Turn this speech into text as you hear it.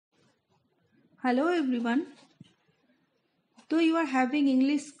Hello everyone. Though you are having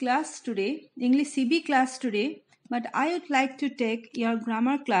English class today, English CB class today, but I would like to take your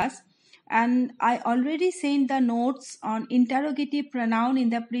grammar class, and I already sent the notes on interrogative pronoun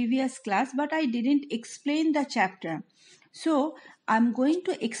in the previous class, but I didn't explain the chapter. So I'm going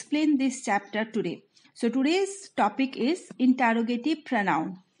to explain this chapter today. So today's topic is interrogative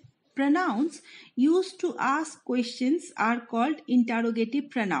pronoun. Pronouns used to ask questions are called interrogative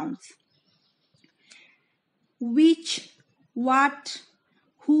pronouns. Which, what,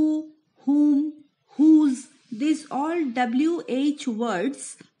 who, whom, whose, these all WH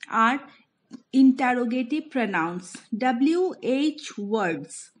words are interrogative pronouns. WH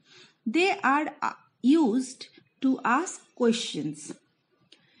words. They are used to ask questions.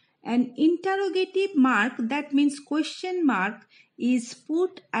 An interrogative mark, that means question mark, is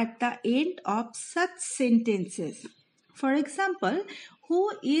put at the end of such sentences. For example,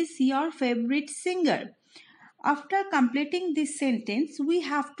 who is your favorite singer? After completing this sentence, we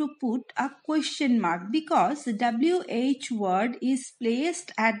have to put a question mark because WH word is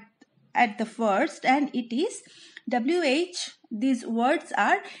placed at the first and it is WH. These words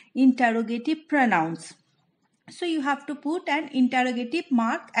are interrogative pronouns. So you have to put an interrogative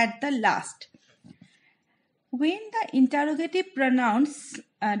mark at the last. When the interrogative pronouns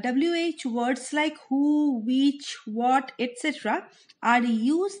WH words like who, which, what, etc. are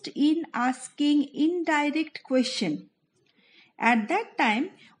used in asking indirect question, at that time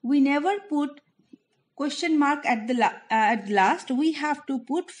we never put question mark at the last. We have to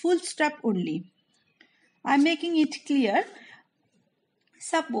put full stop only. I am making it clear.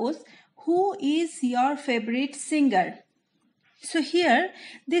 Suppose, who is your favorite singer? So here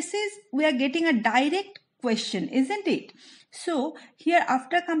we are getting a direct question, isn't it? So here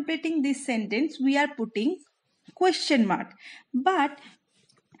after completing this sentence we are putting question mark. But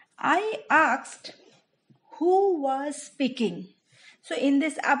I asked who was speaking. So in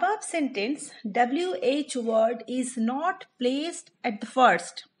this above sentence, WH word is not placed at the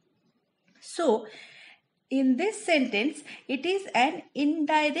first. So in this sentence it is an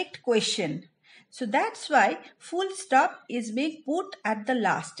indirect question. So that's why full stop is being put at the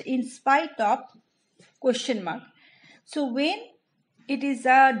last in spite of question mark. So when it is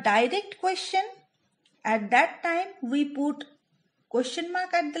a direct question, at that time we put question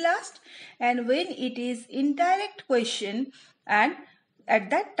mark at the last, and when it is indirect question, and at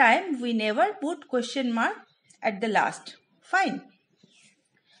that time we never put question mark at the last. Fine.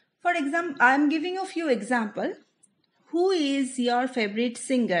 For example, I am giving a few examples. Who is your favorite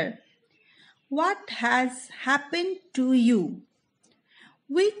singer? What has happened to you?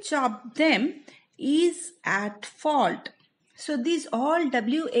 Which of them is at fault? So these all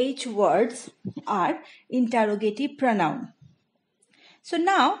WH words are interrogative pronoun. So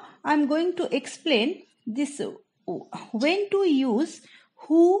now I am going to explain this when to use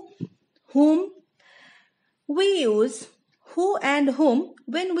who, whom. We use who and whom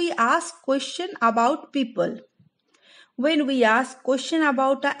when we ask question about people. When we ask question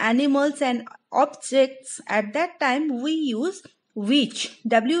about animals and objects, at that time we use which,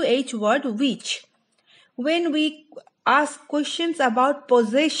 WH word which. When we ask questions about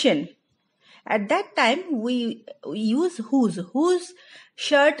possession, at that time we use whose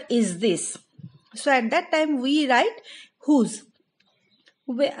shirt is this. So at that time we write whose.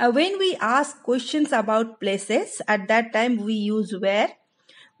 When we ask questions about places, at that time we use where.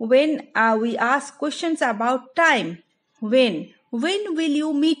 When we ask questions about time, when will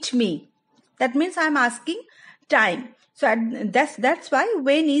you meet me? That means I am asking time. So that's why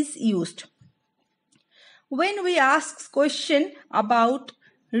when is used. When we ask question about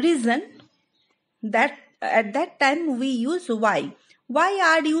reason, that at that time we use why. Why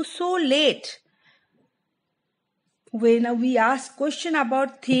are you so late? When we ask question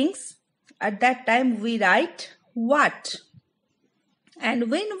about things, at that time we write what.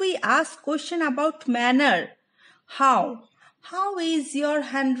 And when we ask question about manner, how is your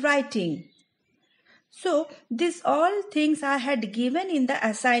handwriting? So these all things I had given in the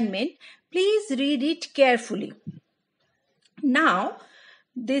assignment. Please read it carefully. Now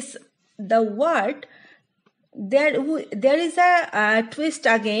the word, there is a twist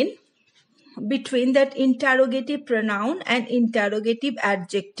again between that interrogative pronoun and interrogative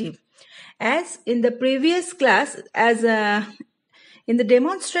adjective. As in the previous class, in the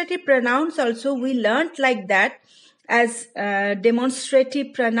demonstrative pronouns also we learnt like that, as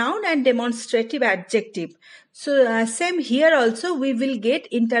demonstrative pronoun and demonstrative adjective. So same here also we will get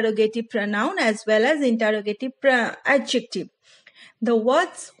interrogative pronoun as well as interrogative adjective. The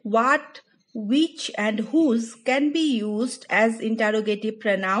words what, which and whose can be used as interrogative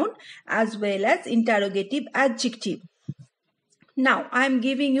pronoun as well as interrogative adjective. Now I am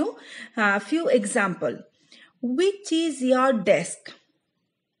giving you a few examples. Which is your desk?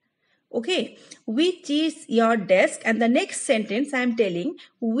 Okay, which is your desk? And the next sentence I am telling,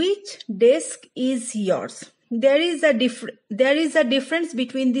 which desk is yours? There is a difference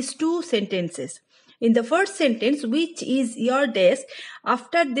between these two sentences. In the first sentence, which is your desk,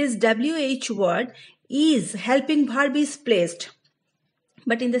 after this WH word, is helping verb is placed.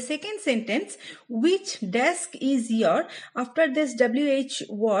 But in the second sentence, which desk is your, after this WH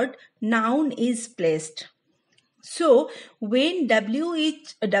word, noun is placed. So when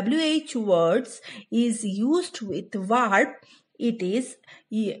WH words is used with verb, it is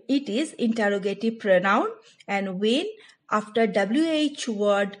interrogative pronoun, and when after WH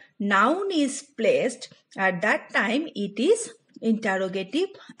word noun is placed, at that time it is interrogative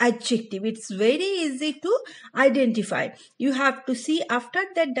adjective. It's very easy to identify. You have to see after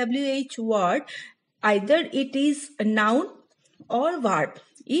that WH word, either it is a noun or verb.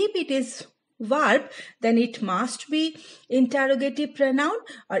 If it is verb, then it must be interrogative pronoun,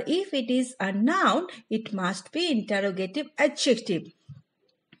 or if it is a noun, it must be interrogative adjective.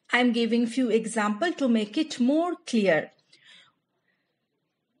 I am giving few examples to make it more clear.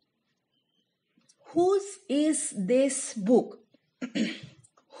 Whose is this book?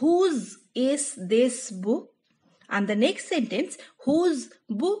 Whose is this book? And the next sentence, whose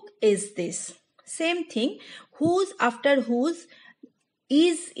book is this? Same thing, whose after whose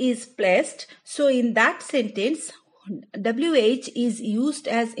is placed. So in that sentence, WH is used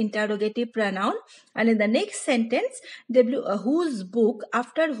as interrogative pronoun, and in the next sentence, whose book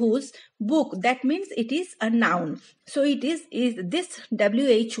after whose book, that means it is a noun. So it is this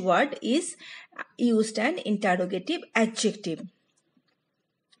WH word is used an interrogative adjective.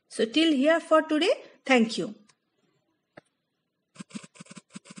 So till here for today. Thank you.